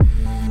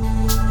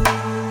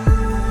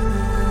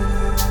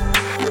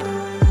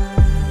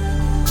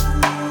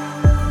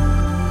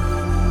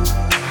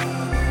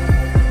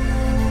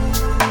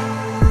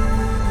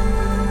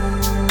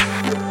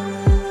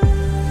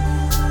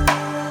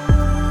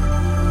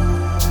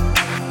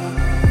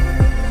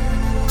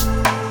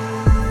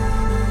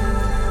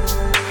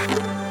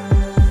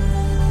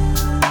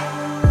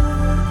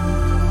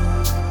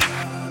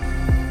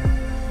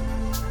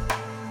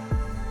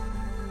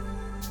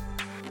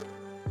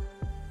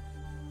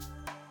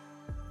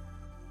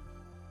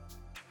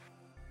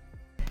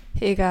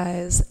Hey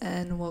guys,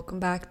 and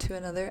welcome back to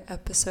another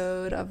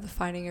episode of the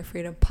Finding Your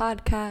Freedom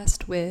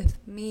podcast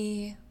with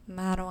me,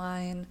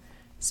 Madeline.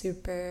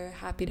 Super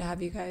happy to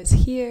have you guys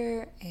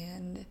here.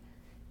 And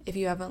if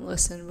you haven't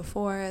listened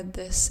before,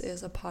 this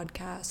is a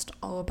podcast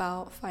all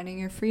about finding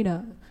your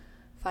freedom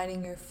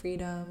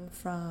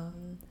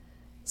from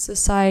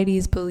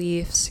society's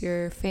beliefs,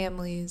 your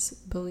family's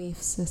belief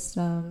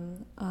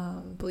system,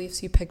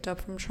 beliefs you picked up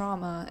from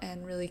trauma,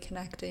 and really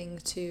connecting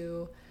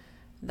to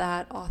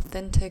that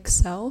authentic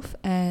self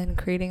and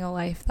creating a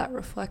life that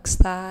reflects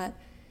that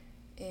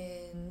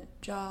in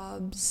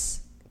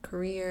jobs,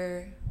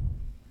 career,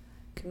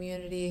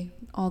 community,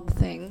 all the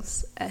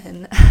things.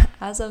 And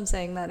as I'm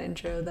saying that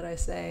intro that I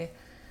say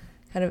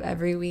kind of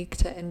every week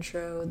to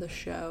intro the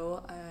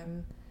show,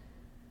 I'm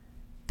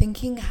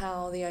thinking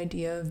how the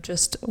idea of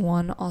just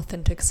one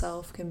authentic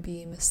self can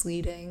be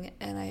misleading.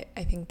 And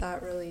I think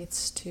that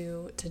relates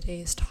to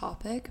today's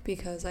topic,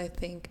 because I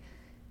think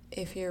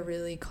if you're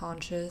really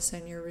conscious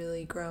and you're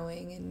really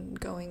growing and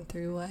going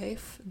through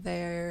life,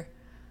 there's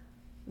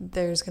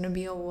going to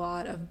be a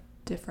lot of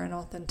different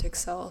authentic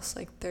selves.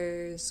 Like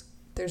there's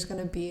going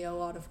to be a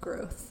lot of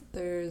growth.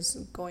 There's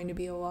going to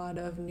be a lot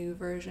of new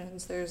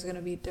versions. There's going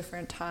to be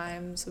different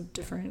times of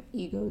different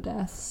ego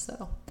deaths.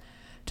 So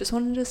just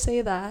wanted to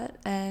say that.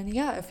 And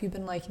yeah, if you've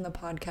been liking the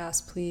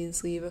podcast,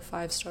 please leave a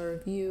 5-star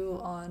review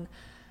on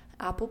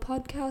Apple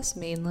Podcasts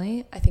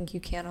mainly. I think you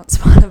can on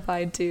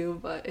Spotify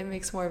too, but it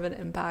makes more of an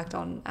impact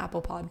on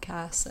Apple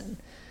Podcasts. And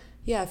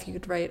yeah, if you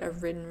could write a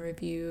written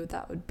review,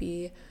 that would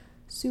be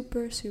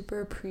super,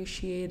 super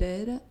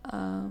appreciated.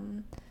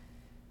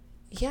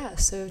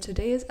 So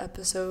today's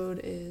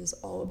episode is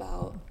all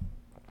about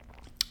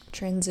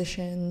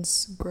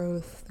transitions,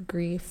 growth,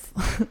 grief,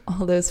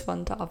 all those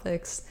fun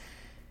topics.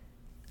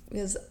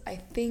 Because I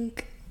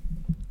think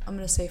I'm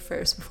going to say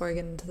first, before I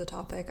get into the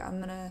topic, I'm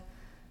going to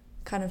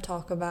kind of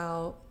talk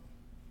about,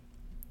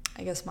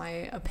 I guess, my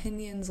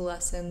opinions,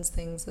 lessons,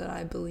 things that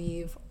I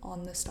believe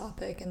on this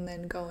topic, and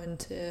then go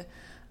into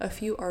a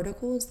few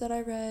articles that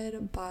I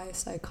read by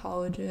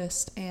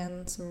psychologists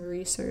and some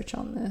research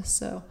on this.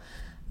 So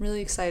I'm really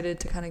excited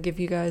to kind of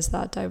give you guys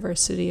that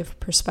diversity of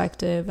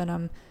perspective, and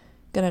I'm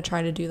going to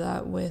try to do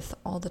that with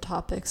all the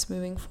topics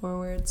moving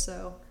forward.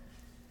 So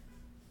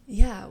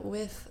yeah,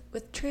 with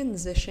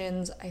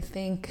transitions, I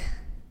think,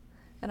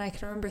 and I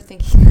can remember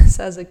thinking this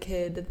as a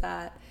kid,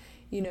 that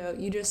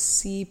you just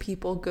see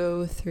people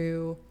go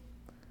through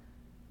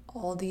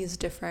all these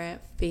different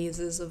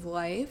phases of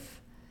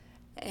life,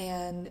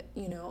 and,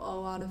 a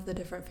lot of the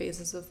different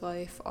phases of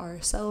life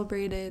are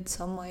celebrated.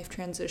 Some life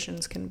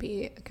transitions can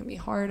be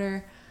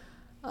harder,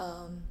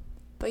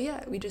 but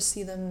yeah, we just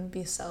see them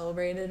be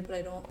celebrated, but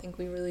I don't think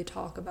we really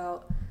talk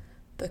about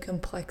the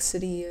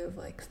complexity of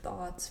like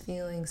thoughts,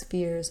 feelings,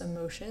 fears,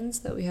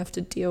 emotions that we have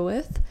to deal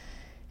with.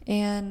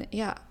 And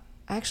yeah,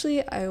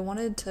 actually, I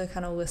wanted to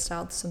kind of list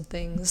out some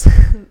things.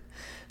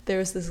 There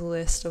was this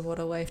list of what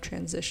a life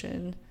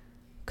transition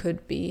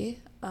could be.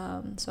 So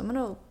I'm going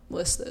to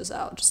list those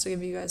out just to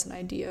give you guys an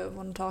idea of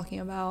what I'm talking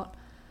about.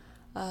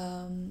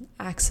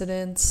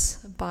 Accidents,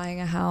 buying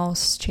a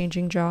house,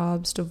 changing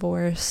jobs,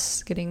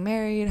 divorce, getting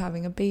married,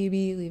 having a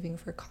baby, leaving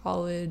for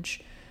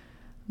college,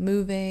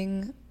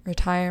 moving,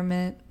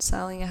 retirement,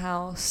 selling a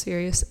house,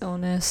 serious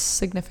illness,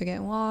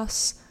 significant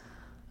loss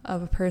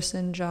of a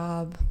person,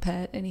 job,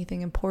 pet,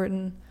 anything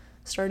important,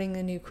 starting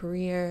a new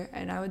career,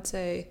 and I would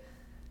say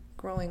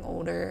growing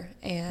older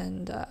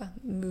and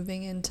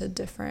moving into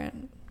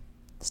different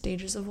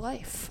stages of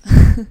life.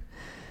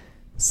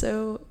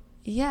 So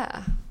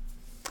yeah,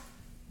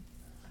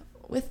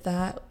 with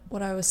that,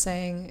 what I was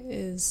saying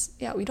is,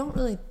 yeah, we don't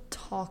really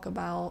talk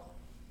about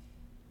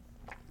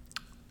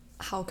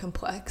how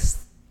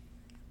complex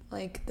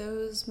like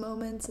those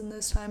moments and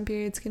those time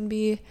periods can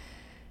be.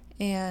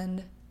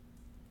 And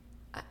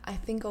I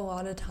think a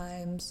lot of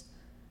times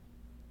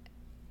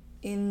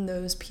in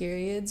those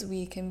periods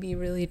we can be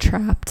really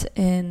trapped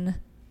in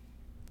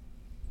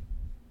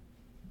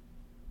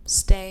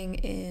staying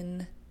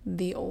in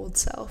the old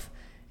self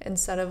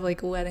instead of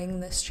like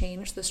letting this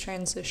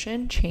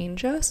transition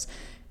change us,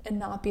 and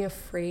not be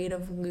afraid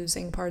of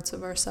losing parts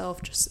of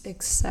ourselves. Just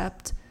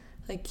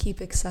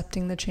keep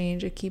accepting the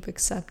change, and keep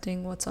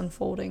accepting what's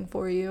unfolding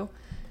for you,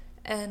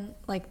 and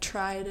like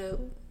try to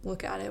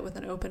look at it with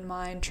an open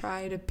mind,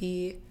 try to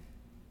be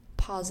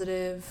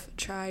positive,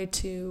 try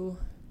to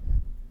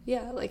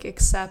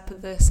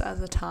accept this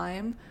as a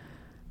time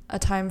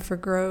for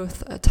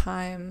growth, a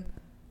time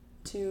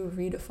to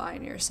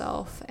redefine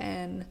yourself.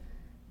 And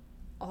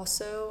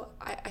also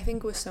I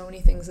think with so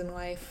many things in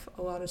life,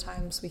 a lot of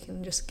times we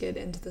can just get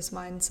into this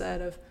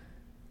mindset of,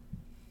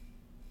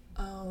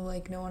 oh,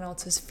 like no one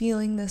else is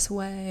feeling this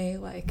way,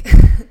 like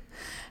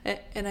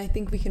and I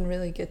think we can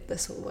really get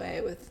this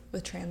way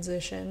with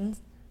transition.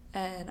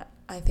 And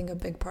I think a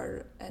big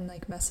part and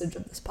like message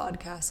of this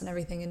podcast and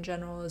everything in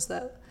general is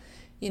that,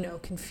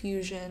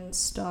 confusion,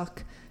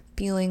 stuck,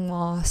 feeling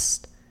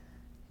lost,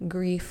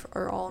 grief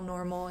are all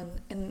normal.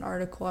 And in an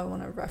article I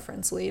want to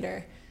reference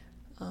later,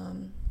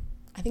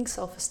 I think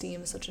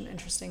self-esteem is such an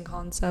interesting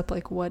concept.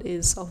 Like, what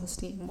is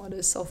self-esteem? What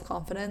is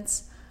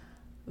self-confidence?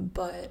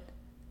 But,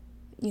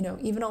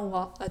 even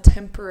a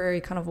temporary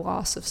kind of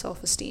loss of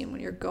self-esteem when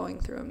you're going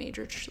through a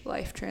major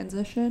life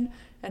transition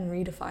and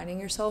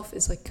redefining yourself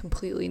is like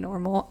completely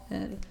normal.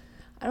 And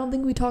I don't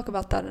think we talk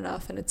about that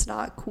enough, and it's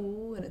not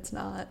cool, and it's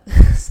not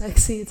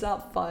sexy, it's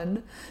not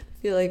fun.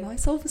 I feel like my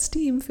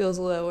self-esteem feels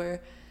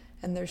lower,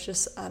 and there's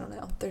just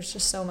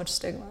so much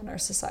stigma in our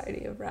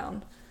society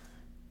around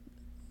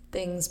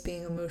things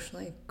being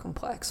emotionally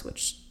complex,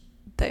 which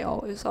they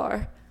always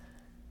are.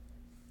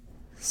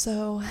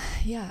 So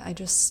yeah,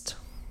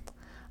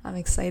 I'm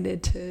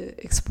excited to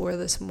explore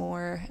this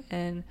more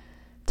and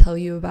tell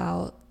you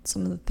about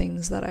some of the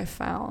things that I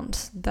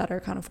found that are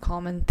kind of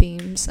common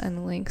themes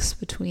and links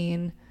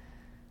between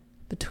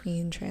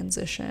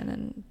transition,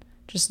 and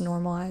just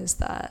normalize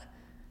that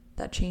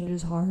change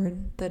is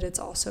hard, that it's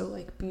also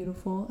like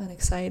beautiful and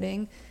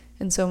exciting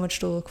and so much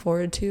to look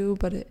forward to,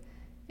 but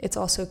it's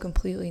also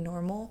completely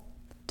normal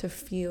to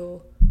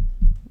feel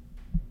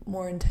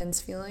more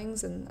intense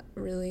feelings. And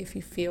really, if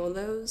you feel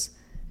those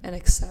and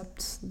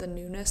accept the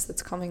newness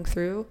that's coming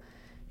through,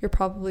 you're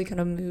probably going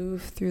to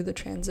move through the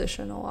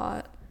transition a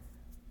lot,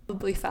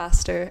 probably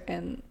faster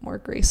and more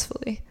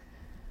gracefully.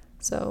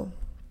 So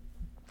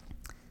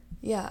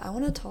yeah, I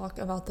want to talk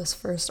about this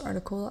first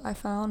article I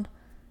found,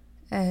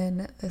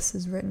 and this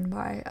is written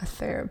by a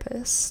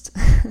therapist.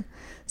 It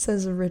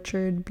says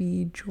Richard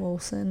B.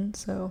 Joelson,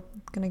 so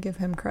I'm going to give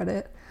him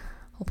credit.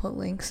 I'll put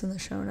links in the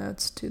show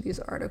notes to these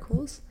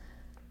articles.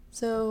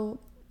 So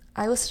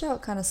I listed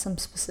out kind of some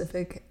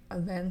specific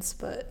events,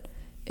 but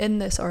in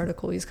this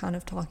article he's kind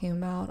of talking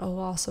about a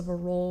loss of a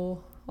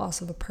role, loss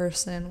of a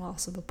person,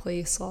 loss of a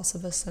place, loss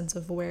of a sense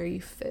of where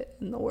you fit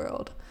in the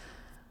world.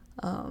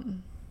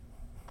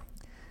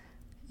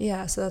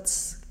 So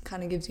that's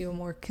kind of gives you a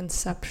more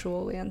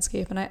conceptual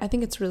landscape, and I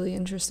think it's really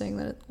interesting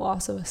that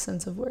loss of a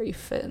sense of where you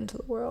fit into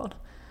the world.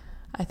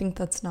 I think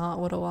that's not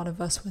what a lot of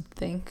us would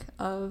think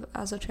of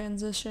as a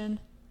transition.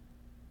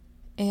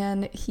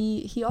 And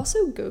he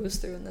also goes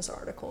through in this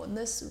article, and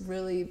this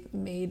really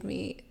made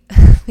me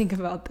think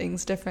about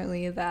things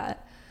differently,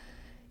 that,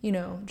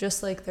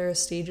 just like there are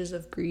stages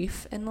of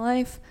grief in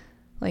life,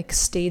 like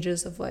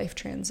stages of life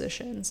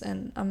transitions,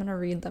 and I'm going to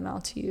read them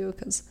out to you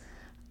because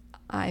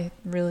I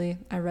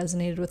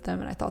resonated with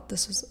them, and I thought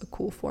this was a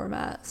cool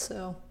format.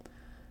 So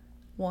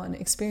 1,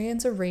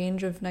 experience a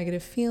range of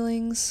negative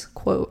feelings,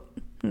 quote,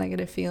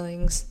 negative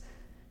feelings,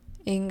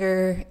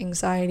 anger,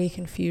 anxiety,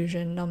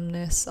 confusion,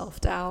 numbness,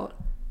 self-doubt.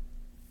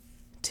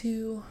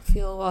 2,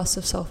 feel a loss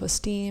of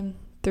self-esteem.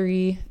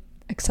 3,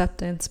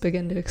 acceptance,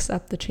 begin to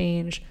accept the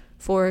change.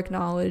 4,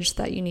 acknowledge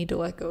that you need to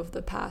let go of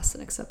the past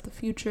and accept the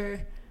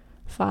future.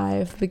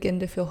 5,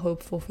 begin to feel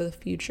hopeful for the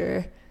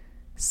future.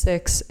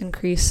 6,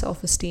 increase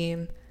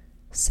self-esteem.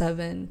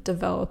 7,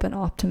 develop an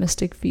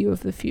optimistic view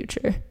of the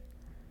future.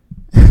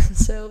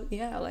 So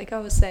yeah, like I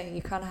was saying,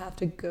 you kind of have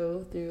to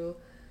go through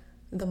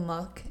the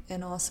muck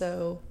and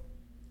also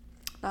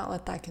not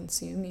let that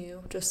consume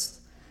you. Just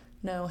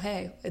know,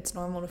 hey, it's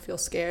normal to feel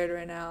scared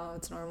right now.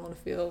 It's normal to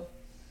feel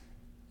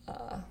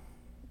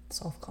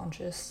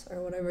self-conscious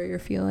or whatever you're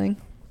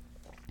feeling.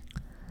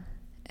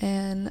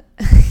 And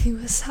he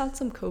lists out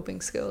some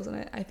coping skills,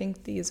 and I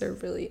think these are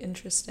really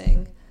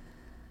interesting.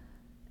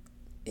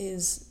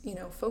 Is,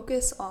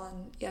 focus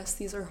on, yes,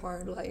 these are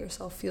hard, let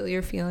yourself feel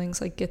your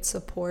feelings, like get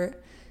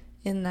support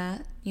in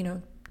that,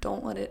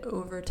 don't let it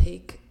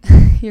overtake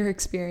your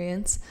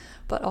experience,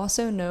 but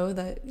also know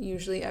that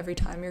usually every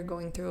time you're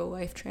going through a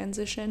life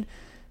transition,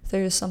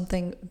 there's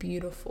something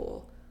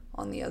beautiful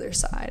on the other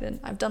side. And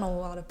I've done a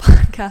lot of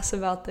podcasts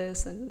about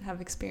this and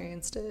have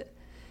experienced it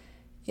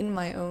in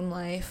my own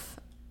life,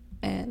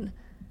 and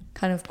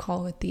kind of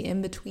call it the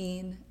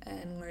in-between,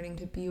 and learning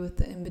to be with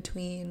the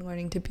in-between,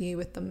 learning to be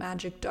with the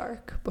magic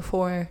dark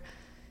before,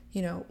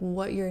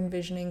 what you're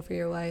envisioning for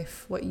your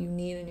life, what you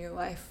need in your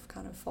life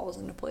kind of falls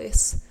into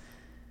place.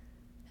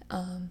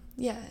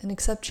 And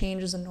accept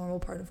change as a normal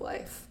part of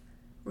life.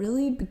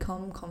 Really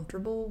become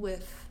comfortable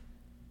with,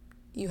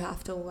 you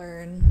have to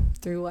learn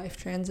through life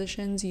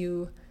transitions.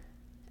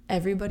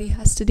 Everybody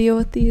has to deal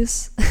with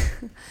these.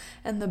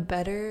 And the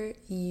better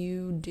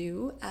you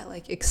do at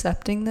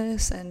accepting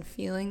this and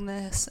feeling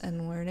this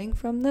and learning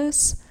from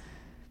this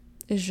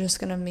is just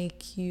going to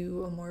make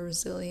you a more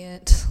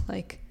resilient,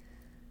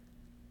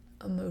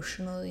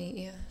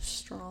 emotionally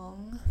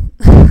strong.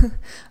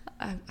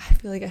 I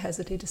feel like I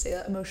hesitate to say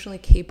that, emotionally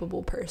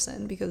capable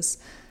person, because,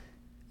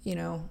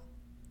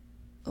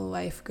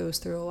 life goes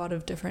through a lot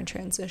of different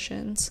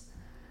transitions.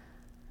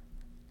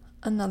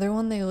 Another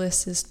one they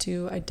list is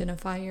to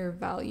identify your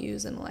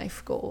values and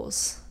life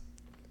goals.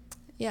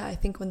 Yeah, I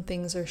think when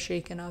things are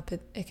shaken up,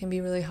 it can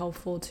be really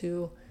helpful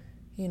to,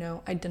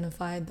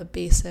 identify the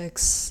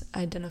basics,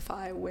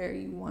 identify where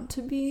you want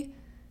to be.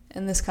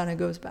 And this kind of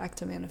goes back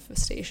to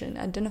manifestation.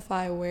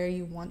 Identify where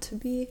you want to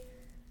be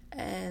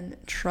and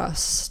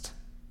trust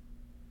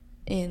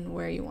in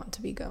where you want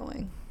to be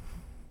going.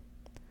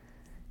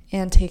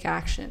 And take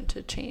action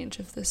to change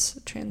if this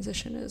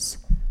transition is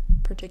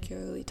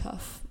particularly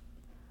tough.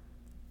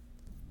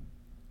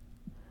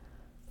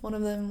 One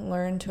of them,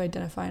 learn to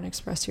identify and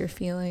express your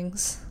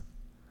feelings.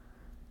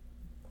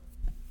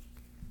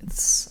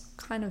 It's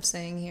kind of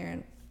saying here,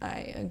 and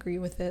I agree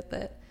with it,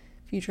 that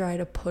if you try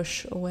to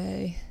push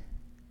away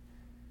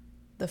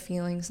the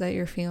feelings that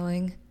you're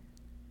feeling,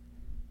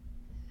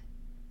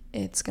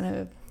 it's going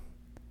to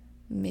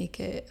make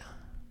it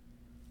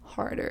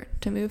harder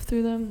to move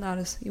through them.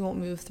 You won't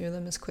move through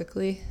them as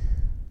quickly.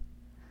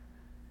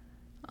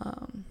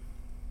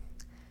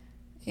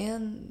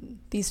 And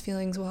these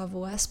feelings will have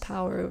less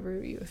power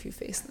over you if you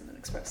face them and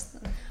express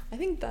them. I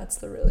think that's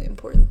the really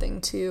important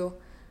thing too.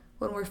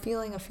 When we're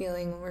feeling a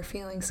feeling, when we're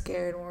feeling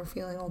scared, when we're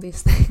feeling all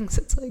these things,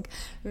 it's like,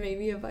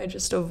 maybe if I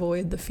just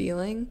avoid the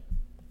feeling,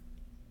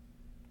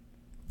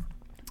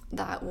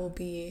 that will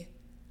be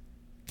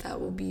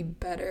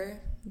better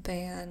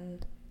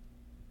than,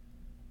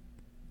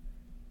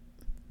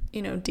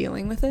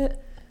 dealing with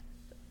it.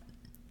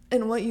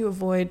 And what you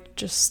avoid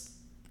just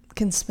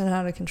can spin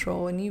out of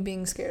control, and you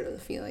being scared of the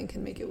feeling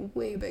can make it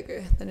way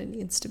bigger than it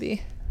needs to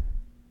be.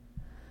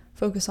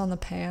 Focus on the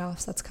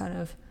payoffs. That's kind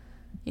of,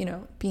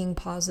 being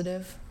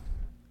positive,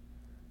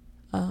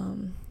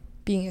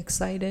 being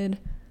excited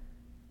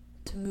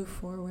to move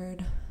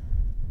forward.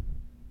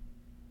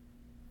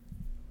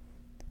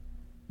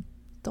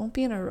 Don't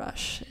be in a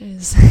rush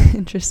is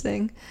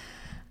interesting.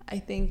 I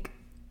think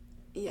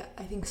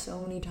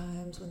so many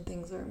times when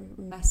things are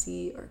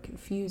messy or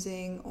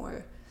confusing,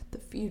 or the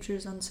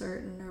future's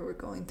uncertain, or we're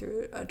going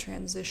through a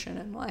transition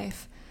in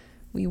life,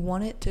 we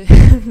want it to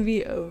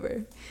be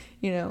over.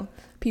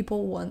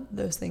 People want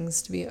those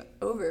things to be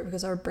over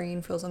because our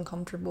brain feels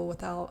uncomfortable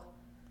without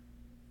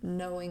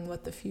knowing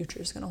what the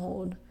future is going to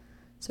hold.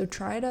 So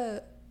try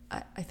to,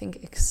 I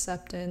think,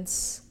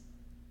 acceptance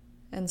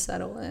and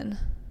settle in.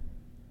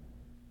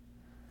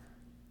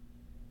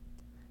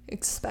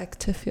 Expect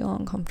to feel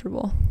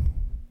uncomfortable.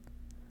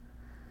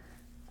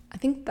 I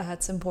think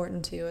that's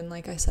important too. And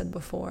like I said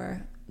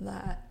before,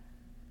 that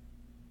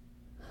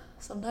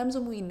sometimes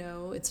when we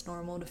know it's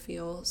normal to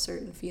feel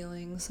certain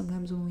feelings,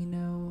 sometimes when we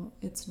know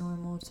it's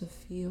normal to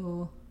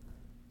feel,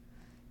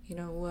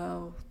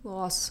 low,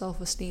 loss of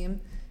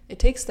self-esteem, it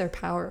takes their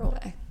power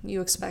away.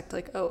 You expect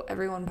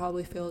everyone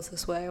probably feels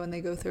this way when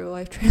they go through a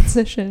life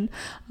transition.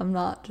 I'm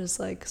not just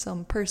like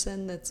some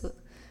person that's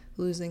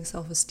losing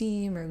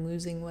self-esteem or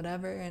losing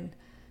whatever and,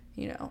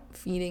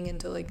 feeding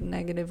into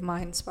negative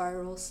mind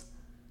spirals.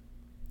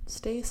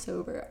 Stay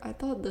sober. I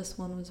thought this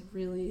one was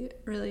really,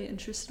 really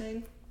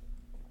interesting.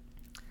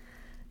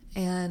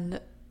 And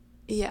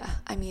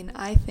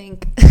I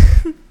think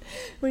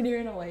when you're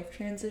in a life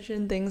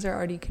transition, things are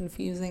already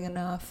confusing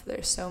enough.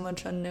 There's so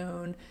much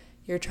unknown.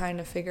 You're trying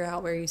to figure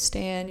out where you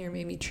stand. You're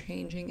maybe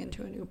changing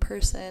into a new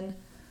person.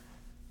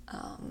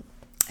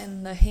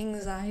 And the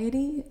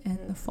anxiety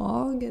and the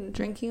fog and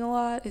drinking a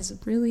lot is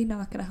really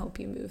not going to help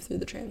you move through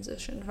the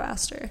transition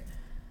faster.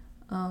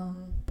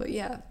 But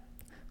yeah,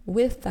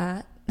 with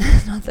that,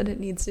 not that it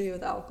needs to be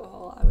with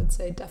alcohol, I would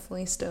say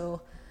definitely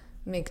still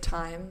make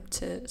time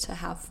to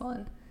have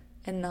fun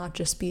and not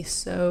just be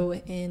so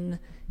in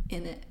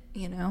it,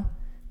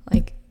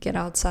 get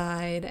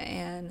outside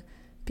and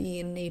be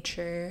in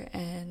nature,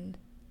 and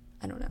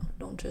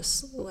don't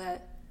just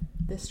let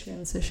this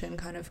transition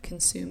kind of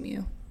consume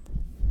you.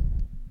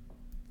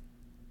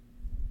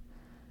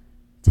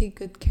 Take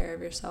good care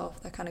of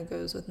yourself. That kind of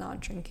goes with not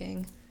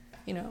drinking.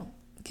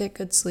 Get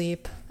good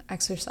sleep,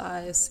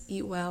 exercise,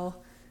 eat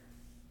well,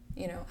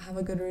 have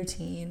a good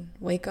routine,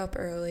 wake up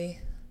early,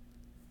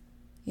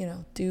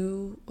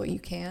 do what you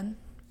can,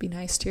 be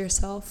nice to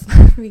yourself,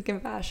 be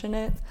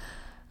compassionate,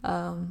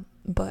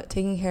 but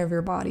taking care of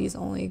your body is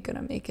only going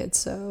to make it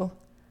so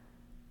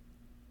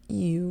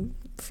you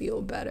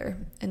feel better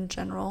in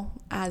general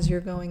as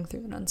you're going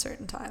through an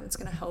uncertain time. It's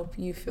going to help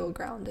you feel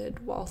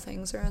grounded while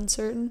things are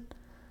uncertain.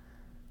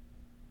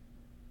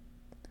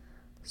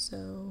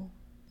 So,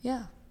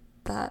 yeah,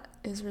 that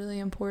is really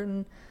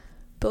important.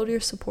 Build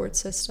your support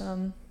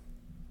system.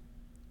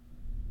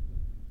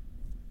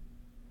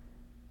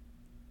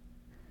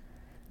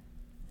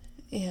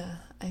 Yeah,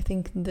 I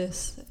think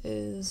this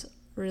is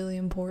really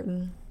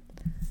important.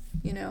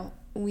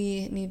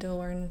 We need to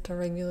learn to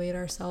regulate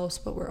ourselves,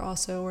 but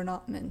we're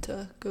not meant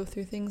to go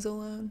through things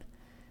alone.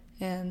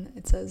 And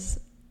it says,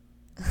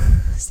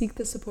 seek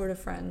the support of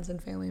friends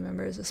and family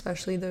members,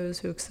 especially those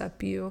who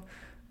accept you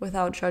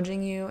without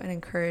judging you and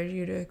encourage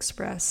you to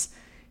express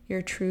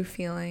your true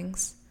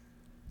feelings.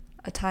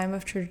 A time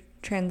of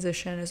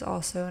transition is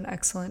also an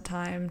excellent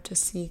time to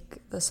seek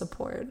the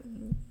support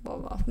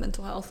of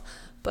mental health,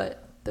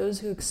 but those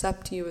who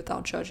accept you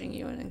without judging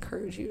you and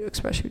encourage you to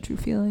express your true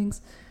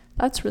feelings,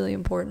 that's really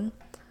important.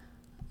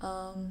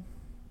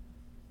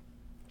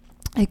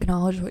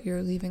 Acknowledge what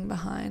you're leaving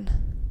behind.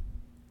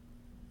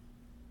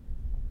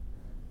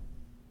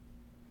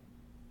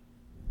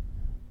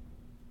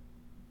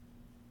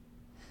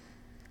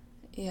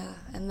 Yeah,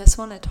 and this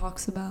one, it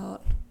talks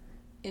about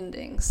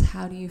endings.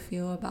 How do you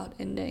feel about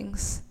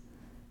endings?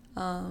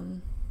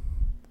 How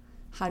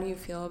do you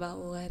feel about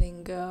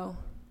letting go?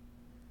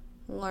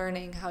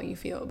 Learning how you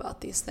feel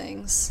about these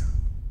things.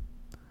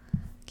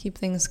 keep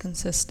things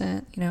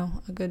consistent,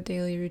 a good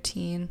daily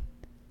routine.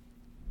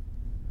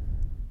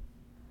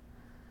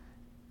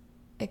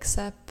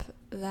 Except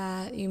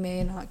that you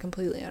may not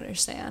completely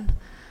understand.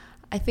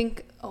 I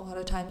think a lot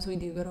of times we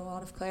do get a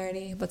lot of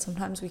clarity, but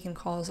sometimes we can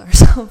cause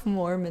ourselves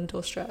more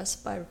mental stress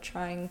by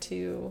trying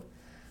to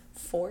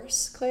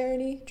force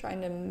clarity, trying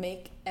to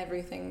make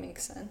everything make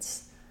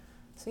sense.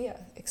 So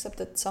yeah, except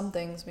that some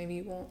things maybe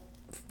you won't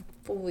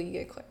fully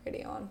get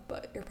clarity on,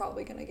 but you're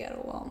probably going to get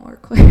a lot more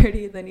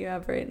clarity than you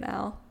have right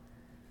now.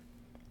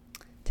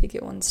 Take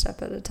it one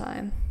step at a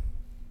time.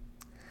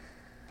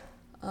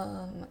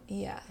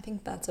 I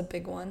think that's a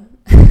big one.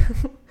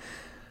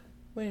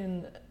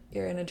 When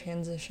you're in a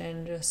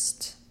transition,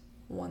 just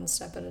one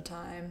step at a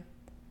time.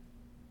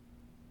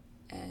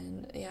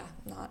 And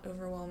not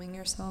overwhelming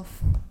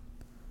yourself.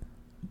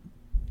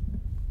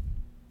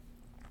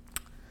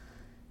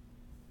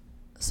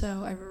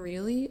 So I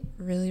really,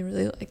 really,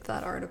 really liked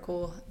that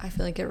article. I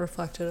feel like it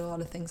reflected a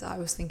lot of things I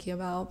was thinking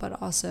about, but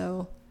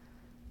also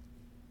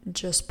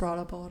just brought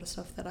up a lot of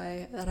stuff that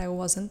I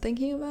wasn't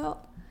thinking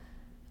about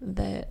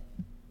that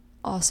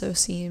also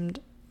seemed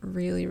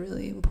really,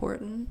 really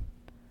important.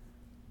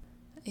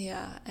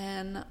 Yeah,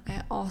 and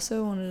I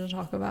also wanted to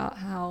talk about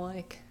how,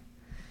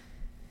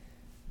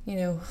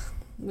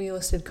 we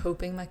listed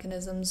coping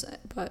mechanisms,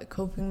 but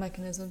coping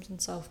mechanisms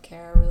and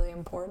self-care are really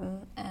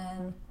important,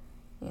 and,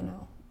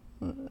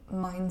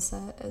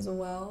 mindset as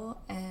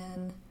well,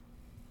 and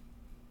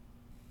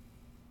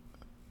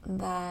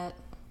that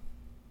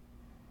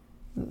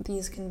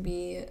these can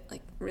be,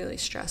 really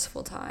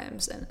stressful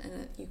times, and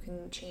you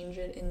can change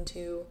it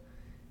into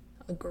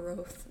a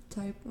growth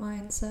type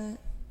mindset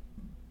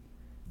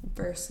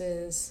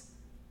versus,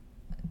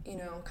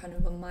 kind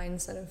of a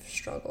mindset of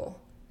struggle,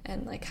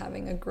 and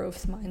having a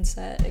growth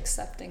mindset,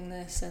 accepting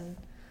this, and,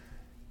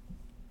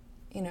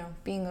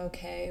 being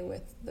okay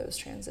with those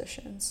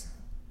transitions.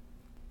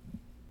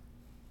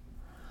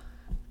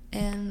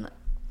 And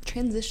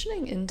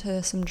transitioning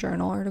into some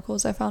journal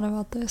articles I found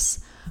about this,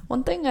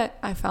 one thing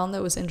I found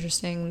that was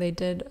interesting, they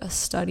did a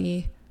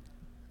study,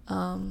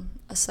 a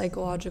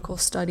psychological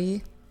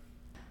study.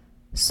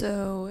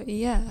 So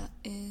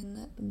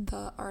in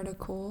the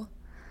article,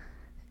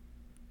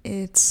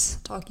 it's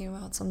talking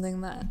about something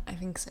that I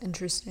think is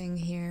interesting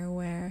here,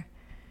 where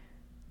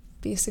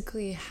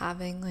basically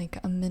having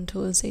a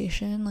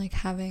mentalization,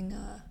 having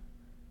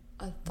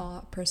a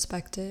thought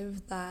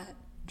perspective that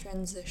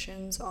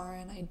transitions are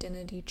an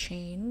identity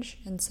change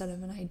instead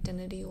of an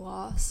identity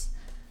loss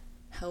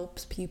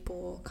helps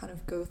people kind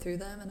of go through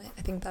them, and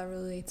I think that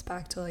relates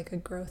back to a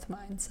growth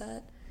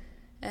mindset.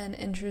 And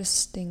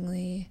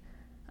interestingly,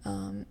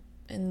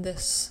 in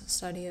this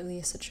study at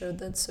least, it showed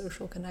that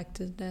social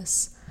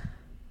connectedness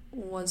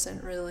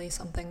wasn't really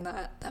something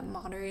that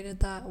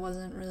moderated that,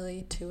 wasn't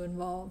really too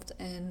involved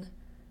in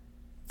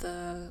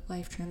the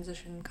life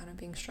transition kind of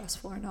being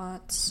stressful or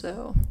not.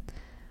 So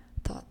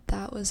thought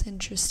that was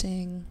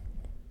interesting.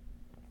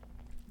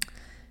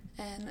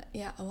 And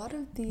a lot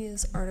of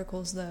these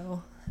articles,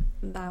 though,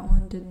 that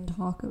one didn't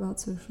talk about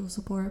social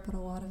support, but a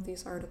lot of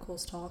these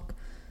articles talk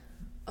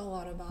a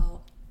lot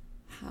about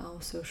how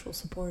social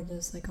support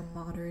is a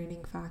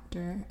moderating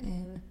factor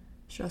in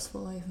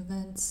stressful life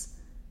events.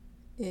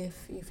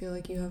 If you feel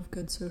like you have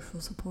good social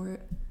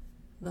support,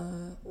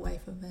 the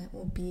life event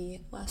will be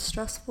less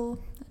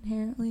stressful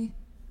inherently.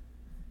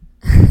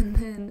 And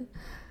then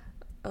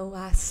a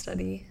last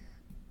study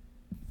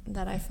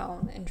that I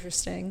found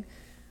interesting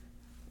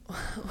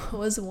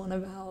was one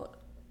about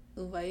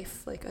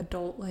life,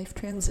 adult life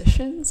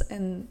transitions,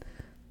 and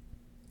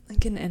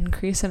an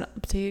increase in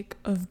uptake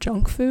of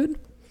junk food.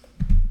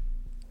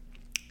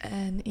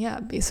 And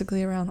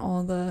basically around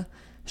all the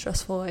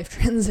stressful life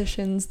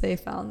transitions, they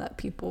found that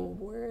people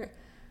were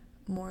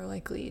more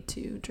likely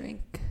to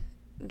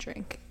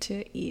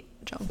eat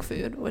junk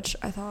food, which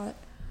I thought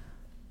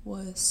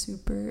was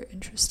super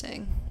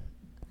interesting.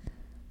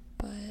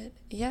 But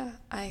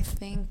I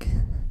think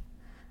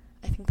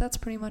that's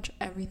pretty much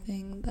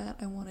everything that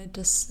I wanted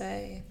to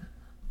say.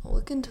 I'll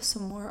look into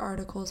some more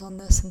articles on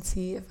this and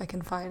see if I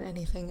can find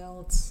anything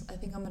else. I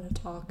think I'm going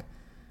to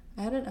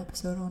I had an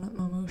episode on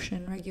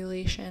emotion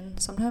regulation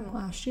sometime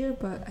last year,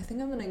 but I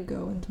think I'm going to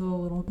go into a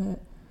little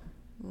bit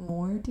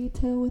more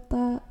detail with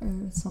that,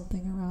 or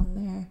something around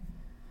there.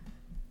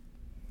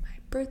 My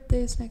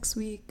birthday's next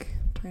week,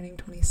 turning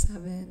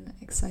 27,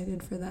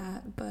 excited for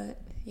that.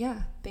 But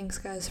thanks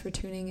guys for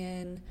tuning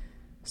in.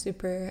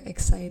 Super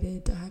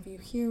excited to have you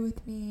here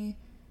with me,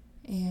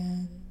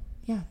 and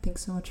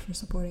thanks so much for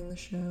supporting the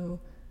show.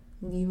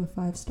 Leave a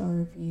 5-star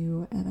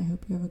review, and I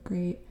hope you have a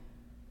great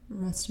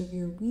rest of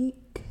your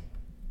week,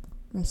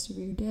 rest of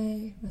your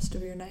day, rest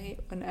of your night,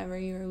 whenever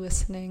you're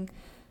listening.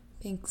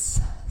 Thanks.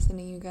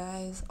 Sending you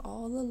guys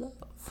all the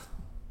love.